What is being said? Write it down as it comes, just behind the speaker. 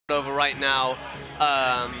over right now.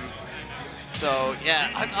 So yeah,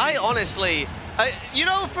 I honestly, you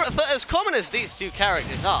know, for as common as these two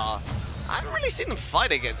characters are, I haven't really seen them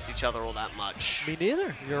fight against each other all that much. Me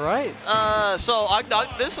neither. You're right. So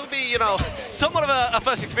this will be, you know, somewhat of a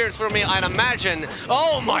first experience for me, I'd imagine.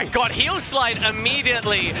 Oh my God, heel slide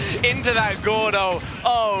immediately into that Gordo.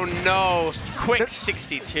 Oh no, quick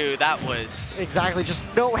 62. That was exactly just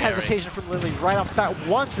no hesitation from Lily right off the bat.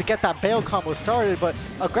 Wants to get that bail combo started, but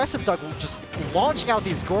AggressiveDuck just launching out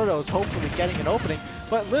these Gordos, hopefully getting an opening.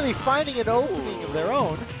 But Lily finding an opening of their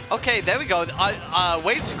own. Okay, there we go.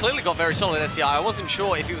 Wade's clearly got very solid SDI. I wasn't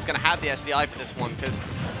sure if he was going to have the SDI for this one because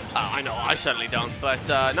I know I certainly don't. But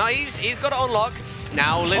no, he's got it on lock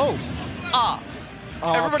now. Lily.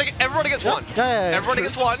 Everybody gets one. Yeah, everybody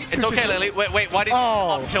gets one. It's okay, Lily. Wait. Why did you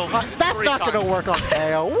up till that's not going to work on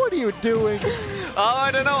Bayo. What are you doing? I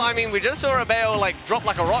don't know. I mean, we just saw a Bayo like drop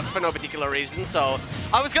like a rock for no particular reason. So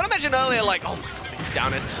I was going to mention earlier, like, oh my God.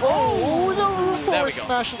 Down it. Oh, the room forward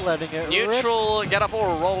smash and letting it neutral, get up or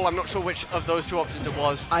a roll. I'm not sure which of those two options it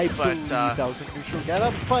was. I believe that was a neutral get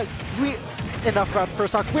up, but enough about the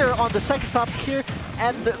first stock. We're on the second stop here,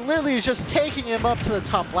 and Lily's just taking him up to the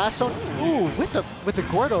top blast zone. Ooh, with the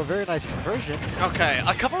Gordo, very nice conversion. Okay,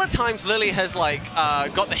 a couple of times Lily has like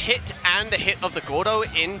got the hit and the hit of the Gordo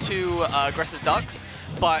into AggressiveDuck,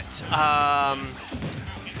 but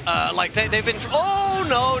like they've been. Oh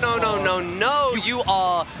no! You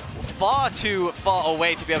are far too far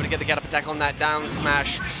away to be able to get the get-up attack on that down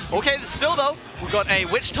smash. Okay, still though, we've got a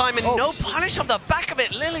witch time and no punish on the back of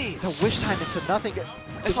it, Lily. The witch time into nothing.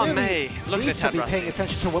 If I may, look at this head needs to be paying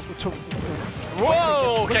attention to what.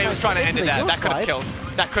 Whoa! Okay, he was trying to end it there. That could have killed.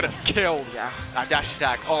 That could have killed. Yeah. That dash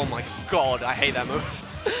attack. Oh my God, I hate that move.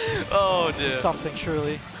 Oh dear. Something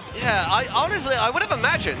surely. Yeah, honestly, I would have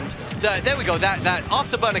imagined that, there we go, that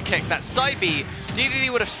afterburner kick, that side B,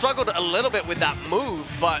 Dedede would have struggled a little bit with that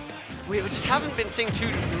move, but we just haven't been seeing too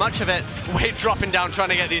much of it. Wade dropping down, trying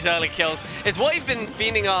to get these early kills. It's what he's been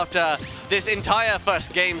fiending after this entire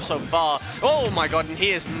first game so far. Oh my God, and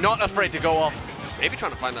he is not afraid to go off. He's maybe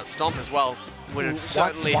trying to find that stomp as well. Would have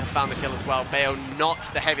certainly have found the kill as well. Bayo,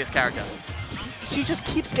 not the heaviest character. He just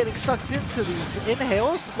keeps getting sucked into these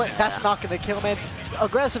inhales, but that's not going to kill him. And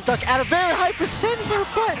AggressiveDuck at a very high percent here,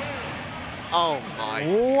 but... Oh my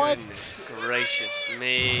goodness gracious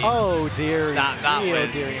me. Oh dear that me, was,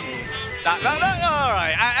 oh dear me. All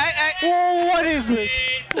right. Whoa, what is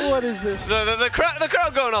this? What is this? The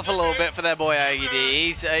crowd going off a little bit for their boy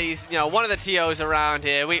Dedede. He's you know, one of the TOs around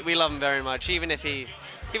here. We love him very much, even if he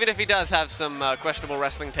does have some questionable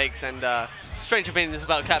wrestling takes and strange opinions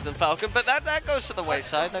about Captain Falcon, but that goes to the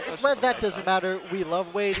wayside. That doesn't matter. We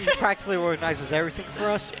love Wade. He practically organizes everything for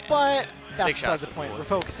us, but that's beside the point. We're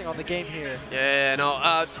focusing on the game here. Yeah, no.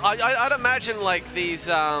 I'd imagine like these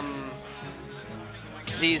side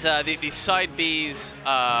Bs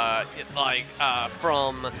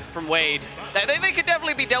from Wade, they could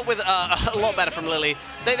definitely be dealt with a lot better from Lily.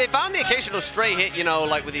 They found the occasional stray hit, you know,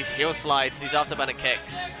 like with these heel slides, these afterburner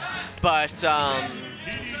kicks, but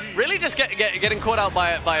really just getting caught out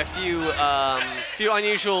by a few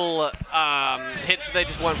unusual hits that they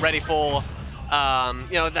just weren't ready for.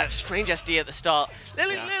 You know, that strange SD at the start.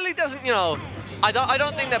 Lily doesn't, you know, I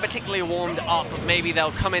don't think they're particularly warmed up. Maybe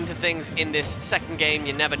they'll come into things in this second game.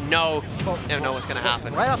 You never know. You never know what's going to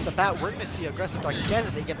happen. Right off the bat, we're going to see AggressiveDuck get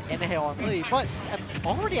an inhale on Lily, but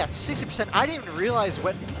already at 60%, I didn't even realize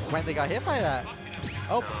when they got hit by that.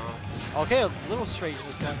 Oh, okay, a little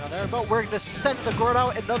strangeness going on there, but we're going to send the Gordo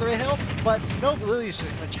out, another inhale, but no, Lily's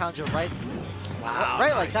just going to challenge it right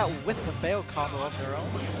like that with the bail combo of their own.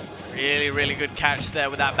 Really good catch there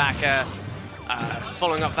with that backer.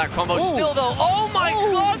 Following up that combo. Ooh. Still though, oh my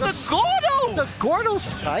God, the Gordo! The Gordo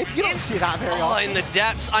snipe, you don't see that very often. In the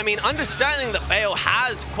depths. I mean, understanding that Bayo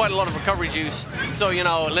has quite a lot of recovery juice, so, you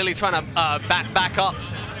know, Lily trying to back up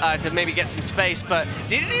to maybe get some space, but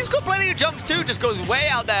Dedede's got plenty of jumps too, just goes way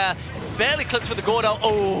out there, barely clips with the Gordo.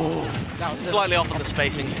 Oh, slightly off on the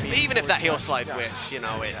spacing. But even if that heel slide whiffs, you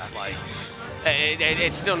know, it's like,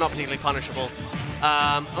 it's still not particularly punishable.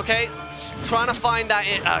 Okay, trying to find that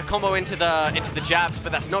combo into the jabs,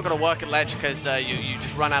 but that's not going to work at ledge because you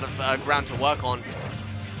just run out of ground to work on.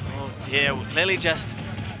 Oh dear, Lily just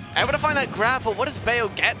able to find that grab, but what does Bayo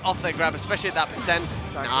get off that grab, especially at that percent?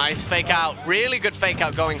 Nice fake out, really good fake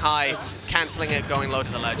out going high, canceling it, going low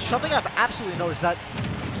to the ledge. Something I've absolutely noticed that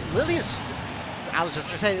Lily is, I was just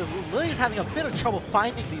going to say, Lily is having a bit of trouble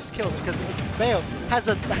finding these kills because Bayo has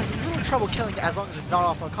a little trouble killing as long as it's not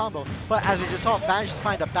off a combo. But as we just saw, managed to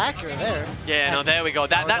find a backer there. Yeah, no, there we go.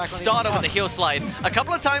 That started with the heel slide. A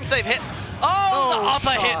couple of times they've hit Oh, the No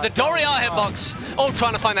upper hit, shot, the Doria no shot. hitbox. Oh,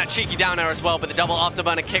 trying to find that cheeky down air as well, but the double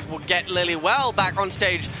afterburner kick will get Lily well back on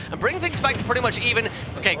stage and bring things back to pretty much even.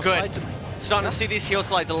 Okay, good. Starting to see these heel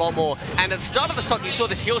slides a lot more. And at the start of the stock, you saw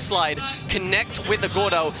this heel slide connect with the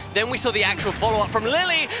Gordo. Then we saw the actual follow-up from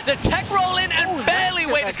Lily. The tech roll in, and barely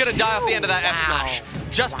Wade is going to die off the end of that F smash.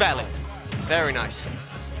 Just barely. Very nice.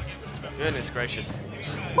 Goodness gracious.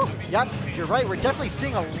 Whew. Yep, you're right. We're definitely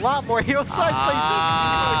seeing a lot more heel slides.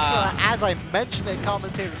 As I mentioned it,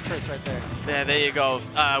 commentator's curse right there. There you go.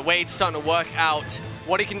 Wade's starting to work out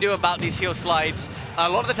what he can do about these heel slides. A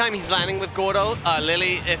lot of the time he's landing with Gordo.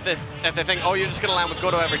 Lily, if they think, oh, you're just going to land with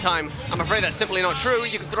Gordo every time, I'm afraid that's simply not true.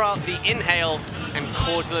 You can throw out the inhale and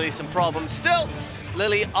cause Lily some problems. Still,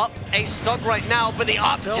 Lily up a stock right now, but the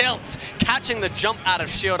up tilt catching the jump out of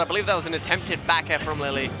shield. I believe that was an attempted back air from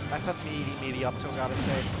Lily. That's a meaty up tilt, gotta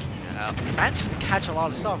say. Yeah. He manages to catch a lot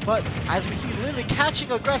of stuff, but as we see Lily catching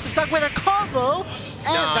AggressiveDuck with a combo,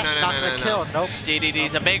 and that's not going to kill. Nope.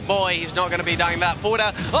 Dedede's a big boy. He's not going to be dying that forward.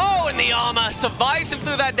 Oh, and the armor survives him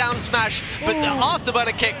through that down smash, but the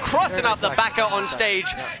afterburner kick crossing up the back out on stage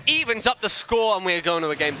evens up the score, and we're going to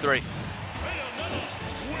a game 3.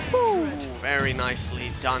 Woo. Very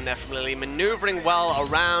nicely done there from Lily, maneuvering well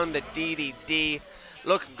around the Dedede.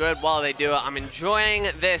 Looking good while they do it. I'm enjoying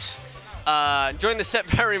this, enjoying the set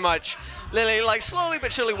very much. Lily, like, slowly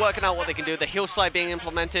but surely working out what they can do. The heel slide being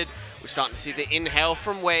implemented. We're starting to see the inhale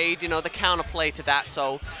from Wade, you know, the counterplay to that.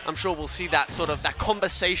 So I'm sure we'll see that sort of, that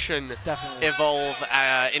conversation evolve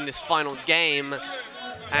in this final game.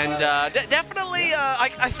 And definitely,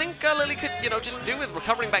 I think Lily could, you know, just do with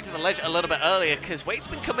recovering back to the ledge a little bit earlier, because Wade's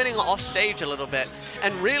been committing off stage a little bit.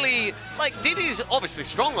 And really, like, Dedede's obviously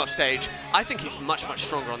strong off stage. I think he's much, much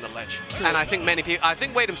stronger on the ledge. And I think many people, I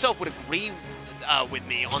think Wade himself would agree with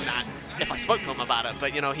me on that if I spoke to him about it.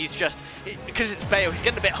 But, you know, he's just, because it's Bayo, he's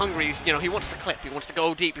getting a bit hungry. He's, you know, he wants to clip, he wants to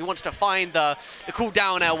go deep, he wants to find the cool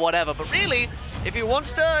down air, whatever. But really, if he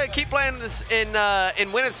wants to keep playing this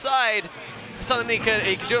in winner's side, something he could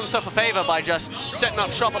do himself a favor by just setting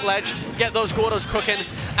up shop at ledge, get those Gordos cooking,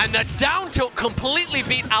 and the down tilt completely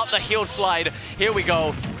beat out the heel slide. Here we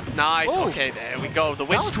go. Nice. Ooh. Okay, there we go. The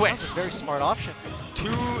witch twist. That's a very smart option.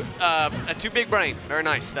 Too big brain. Very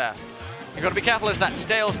nice there. You've got to be careful as that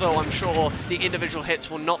stales, though. I'm sure the individual hits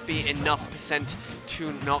will not be enough percent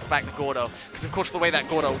to knock back the Gordo. Because, of course, the way that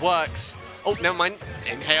Gordo works... Oh, never mind.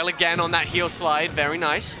 Inhale again on that heel slide. Very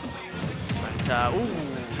nice. But, ooh.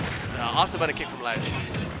 Afterburner kick from ledge.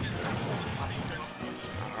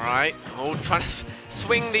 All right. Oh, trying to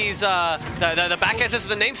swing these, the back edges of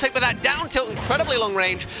the namesake, but that down tilt, incredibly long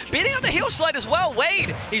range. Beating up the heel slide as well.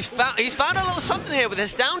 Wade, he's found a little something here with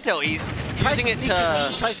his down tilt. He's using it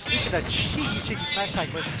to... Tries sneaking a cheeky smash tag,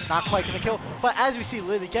 but it's not quite going to kill. But as we see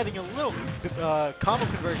Lily getting a little combo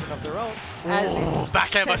conversion of their own.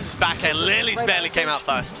 Back air versus back air. Lily's barely came out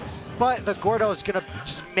first. But the Gordo is going to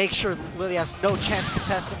just make sure Lily has no chance to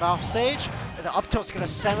contest him off stage. And the up tilt's going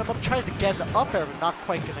to send him up. Tries to get the up air, but not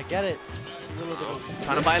quite going to get it. It's a little bit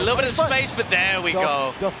trying to buy a little bit of space, but there we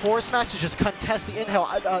go. The forward smash to just contest the inhale.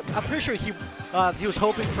 I'm pretty sure he was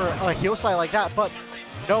hoping for a heel slide like that, but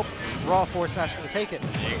nope. Raw forward smash going to take it.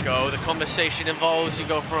 There you go. The conversation involves you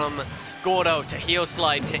go from Gordo to heel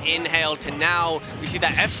slide to inhale to now we see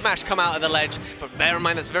that F smash come out of the ledge, but bear in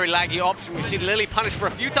mind that's a very laggy option. We see Lily punished for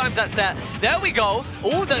a few times that set. There we go.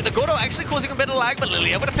 Oh, the Gordo actually causing a bit of lag, but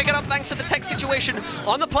Lily able to pick it up thanks to the tech situation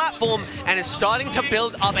on the platform and is starting to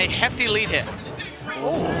build up a hefty lead here.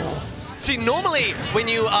 Oh. See, normally when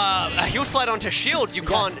you heel slide onto shield, you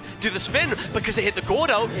can't do the spin because it hit the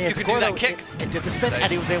Gordo. You can do that kick. It did the spin,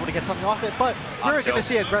 and he was able to get something off it. But we're going to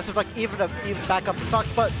see AggressiveDuck even back up the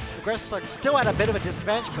stocks. But AggressiveDuck still at a bit of a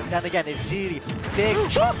disadvantage. But then again, it's Dedede, big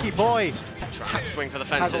chunky boy, trying to swing for the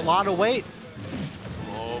fences. Has a lot of weight.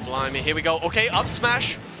 Oh, blimey! Here we go. Okay, up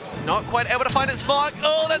smash. Not quite able to find its mark.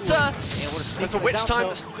 Oh, that's a witch time.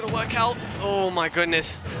 That's not going to work out. Oh my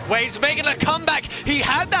goodness. Wade's making a comeback. He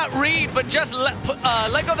had that read, but just let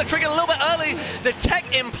go of the trigger a little bit early. The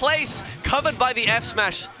tech in place, covered by the F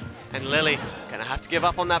smash. And Lily gonna have to give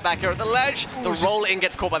up on that back air at the ledge. The roll in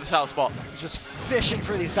gets caught by the south spot. Just fishing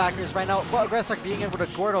for these backers right now. Well, AggressiveDuck being able to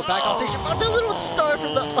Gordo back on stage. But the little star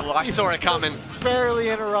from the... I saw it coming. Barely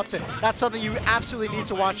interrupted. That's something you absolutely need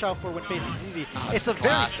to watch out for when facing Dedede. It's a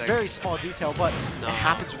very small detail, but it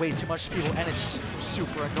happens way too much to people, and it's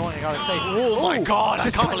super annoying, I gotta say. Oh my god,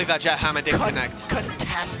 I can't believe that jet hammer didn't connect.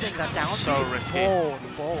 Contesting that down. So risky. Oh,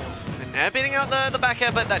 the ball. And beating out the back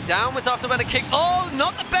air, but that down was after a kick. Oh,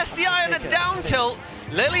 not the best DI on a down tilt.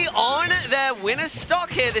 Lily on their winner's stock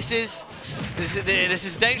here. This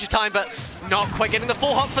is danger time, but not quite getting the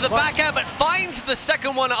full hop for the back air, but finds the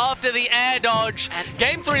second one after the air dodge.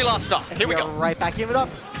 Game 3 lost stock. Here we go. Right back, give it up.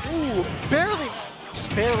 Ooh,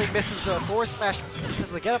 just barely misses the forward smash because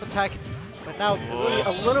of the get up attack. But now really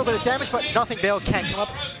a little bit of damage, but nothing. Bale can't come up.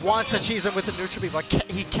 Wants to cheese him with the neutral beam, but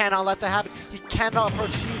he cannot let that happen. He cannot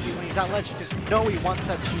approach cheese when he's at ledge because you know he wants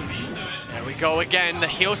that cheese. There we go again. The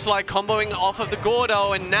heel slide comboing off of the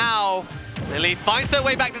Gordo, and now Lily finds their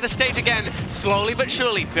way back to the stage again, slowly but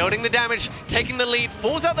surely, building the damage, taking the lead,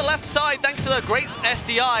 falls out the left side thanks to the great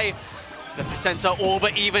SDI. The percents are all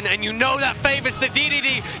but even, and you know that favors the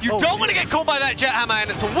Dedede. You don't want to get caught by that jet hammer, and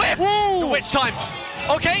it's a whiff. Ooh. The witch time.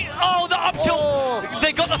 Okay, the up tilt. Oh.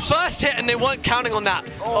 They got the first hit, and they weren't counting on that.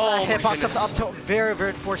 Oh, that hitbox up the up tilt. Very, very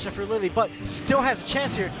unfortunate for Lily, but still has a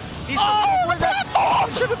chance here.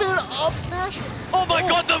 Should have been an up smash. Oh my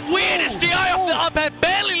god, the weird SDI off the up air,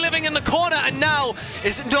 barely living in the corner, and now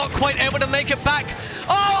is not quite able to make it back.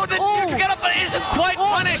 Oh, the neutral get up, but isn't quite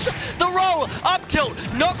punished. The roll, up tilt,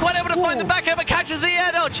 not quite able to find the back air, but catches the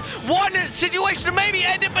air dodge. One situation to maybe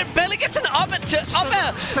end it, but barely gets an up air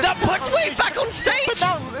that puts Wade back on stage.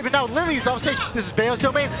 But now Lily's off stage. This is Bale's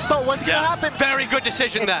domain, but what's going to happen? Very good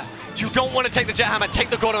decision there. You don't want to take the jet hammer, take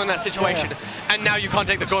the Gordo in that situation. And now you can't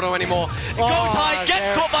take the Gordo anymore. It goes high, gets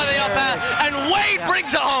caught by the up air, and Wade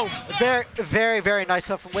brings it home. Very, very, very nice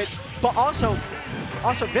stuff from Wade, but also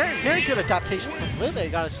very, very good adaptation from Lily, I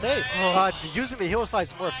gotta say. Using the heel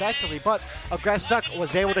slides more effectively, but AggressiveDuck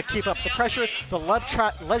was able to keep up the pressure. The ledge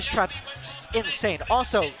trap's just insane.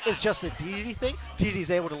 Also, it's just a Dedede thing. Dedede's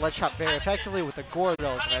able to ledge trap very effectively with the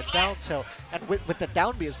Gordos and a down tilt, and with the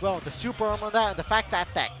down B as well, and the super armor on that, and the fact that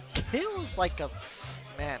that kills like a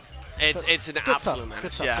man. It's an absolute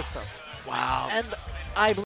menace. Good stuff. Wow. And I